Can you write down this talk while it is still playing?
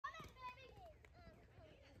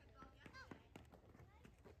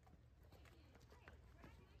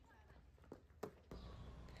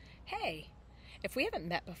Hey, if we haven't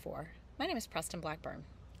met before, my name is Preston Blackburn.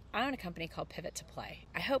 I own a company called Pivot to Play.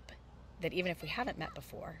 I hope that even if we haven't met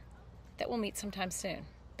before, that we'll meet sometime soon.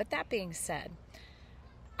 But that being said,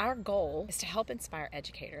 our goal is to help inspire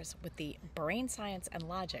educators with the brain science and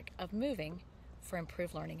logic of moving for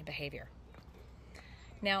improved learning and behavior.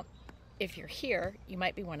 Now, if you're here, you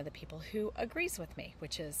might be one of the people who agrees with me,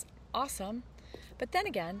 which is awesome. But then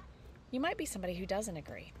again, you might be somebody who doesn't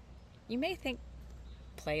agree. You may think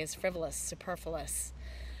play is frivolous, superfluous,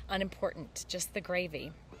 unimportant, just the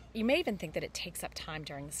gravy. You may even think that it takes up time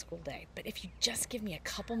during the school day. But if you just give me a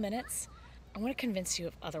couple minutes, I want to convince you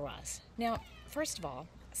of otherwise. Now, first of all,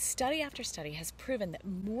 study after study has proven that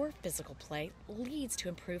more physical play leads to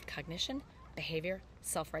improved cognition, behavior,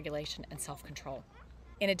 self-regulation, and self-control.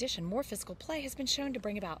 In addition, more physical play has been shown to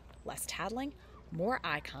bring about less tattling, more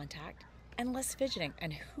eye contact, and less fidgeting.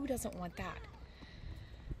 And who doesn't want that?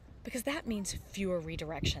 Because that means fewer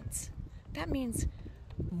redirections. That means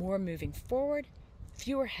more moving forward,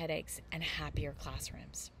 fewer headaches, and happier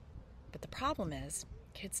classrooms. But the problem is,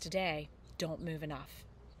 kids today don't move enough.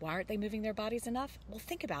 Why aren't they moving their bodies enough? Well,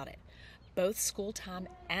 think about it. Both school time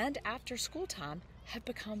and after school time have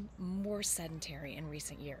become more sedentary in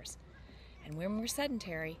recent years. And when we're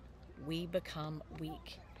sedentary, we become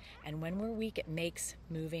weak. And when we're weak, it makes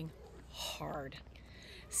moving hard.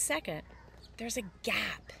 Second, there's a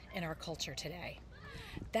gap in our culture today.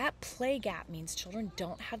 That play gap means children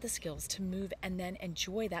don't have the skills to move and then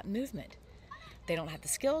enjoy that movement. They don't have the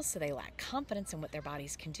skills, so they lack confidence in what their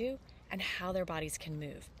bodies can do and how their bodies can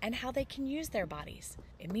move and how they can use their bodies.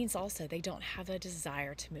 It means also they don't have a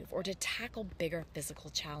desire to move or to tackle bigger physical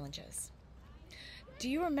challenges. Do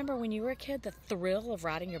you remember when you were a kid, the thrill of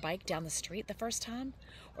riding your bike down the street the first time?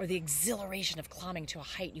 Or the exhilaration of climbing to a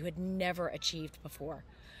height you had never achieved before?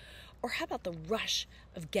 Or how about the rush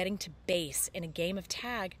of getting to base in a game of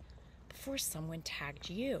tag before someone tagged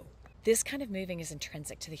you? This kind of moving is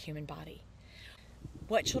intrinsic to the human body.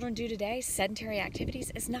 What children do today, sedentary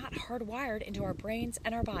activities, is not hardwired into our brains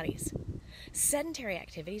and our bodies. Sedentary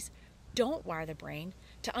activities don't wire the brain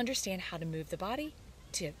to understand how to move the body,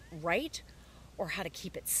 to write, or how to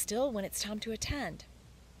keep it still when it's time to attend.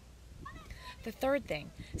 The third thing,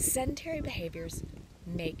 sedentary behaviors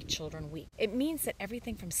make children weak. It means that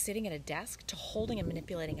everything from sitting at a desk to holding and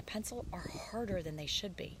manipulating a pencil are harder than they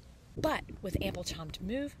should be. But with ample time to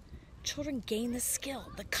move, children gain the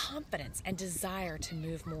skill, the confidence, and desire to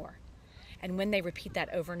move more. And when they repeat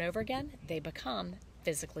that over and over again, they become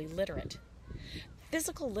physically literate.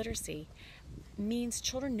 Physical literacy means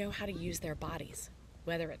children know how to use their bodies,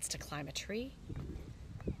 whether it's to climb a tree,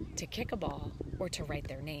 to kick a ball, or to write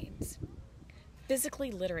their names.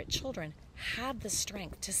 Physically literate children have the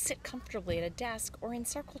strength to sit comfortably at a desk or in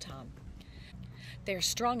circle time. They are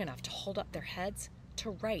strong enough to hold up their heads, to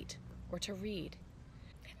write, or to read.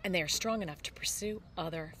 And they are strong enough to pursue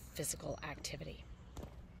other physical activity.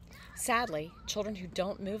 Sadly, children who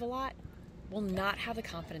don't move a lot will not have the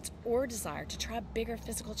confidence or desire to try bigger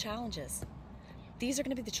physical challenges. These are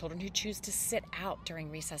going to be the children who choose to sit out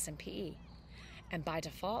during recess and PE. And by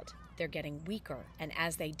default, they're getting weaker. And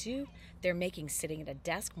as they do, they're making sitting at a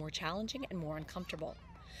desk more challenging and more uncomfortable.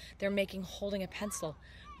 They're making holding a pencil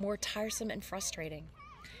more tiresome and frustrating.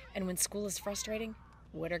 And when school is frustrating,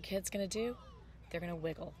 what are kids going to do? They're going to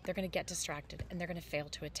wiggle, they're going to get distracted, and they're going to fail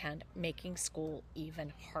to attend, making school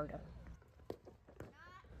even harder.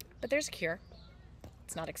 But there's a cure.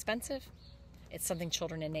 It's not expensive. It's something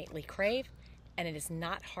children innately crave, and it is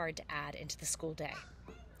not hard to add into the school day.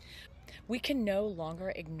 We can no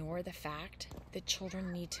longer ignore the fact that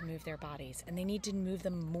children need to move their bodies, and they need to move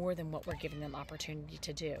them more than what we're giving them opportunity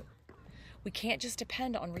to do. We can't just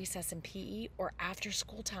depend on recess and PE or after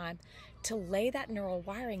school time to lay that neural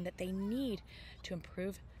wiring that they need to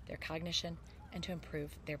improve their cognition and to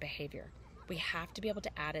improve their behavior. We have to be able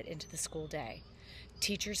to add it into the school day.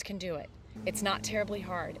 Teachers can do it. It's not terribly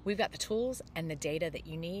hard. We've got the tools and the data that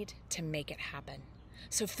you need to make it happen.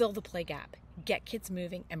 So fill the play gap, get kids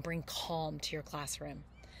moving, and bring calm to your classroom.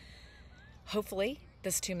 Hopefully,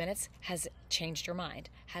 this 2 minutes has changed your mind,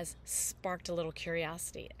 has sparked a little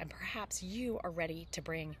curiosity, and perhaps you are ready to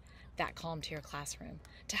bring that calm to your classroom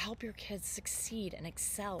to help your kids succeed and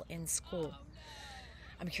excel in school.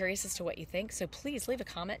 I'm curious as to what you think, so please leave a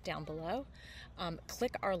comment down below.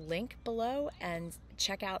 Click our link below and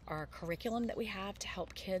check out our curriculum that we have to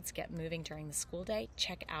help kids get moving during the school day.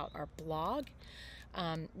 Check out our blog,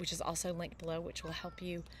 which is also linked below, which will help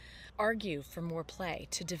you argue for more play,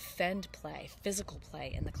 to defend play, physical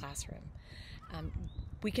play in the classroom.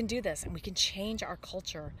 We can do this, and we can change our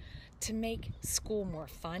culture to make school more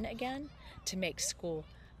fun again, to make school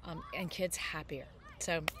and kids happier.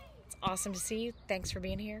 So It's awesome to see you. Thanks for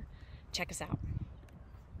being here. Check us out.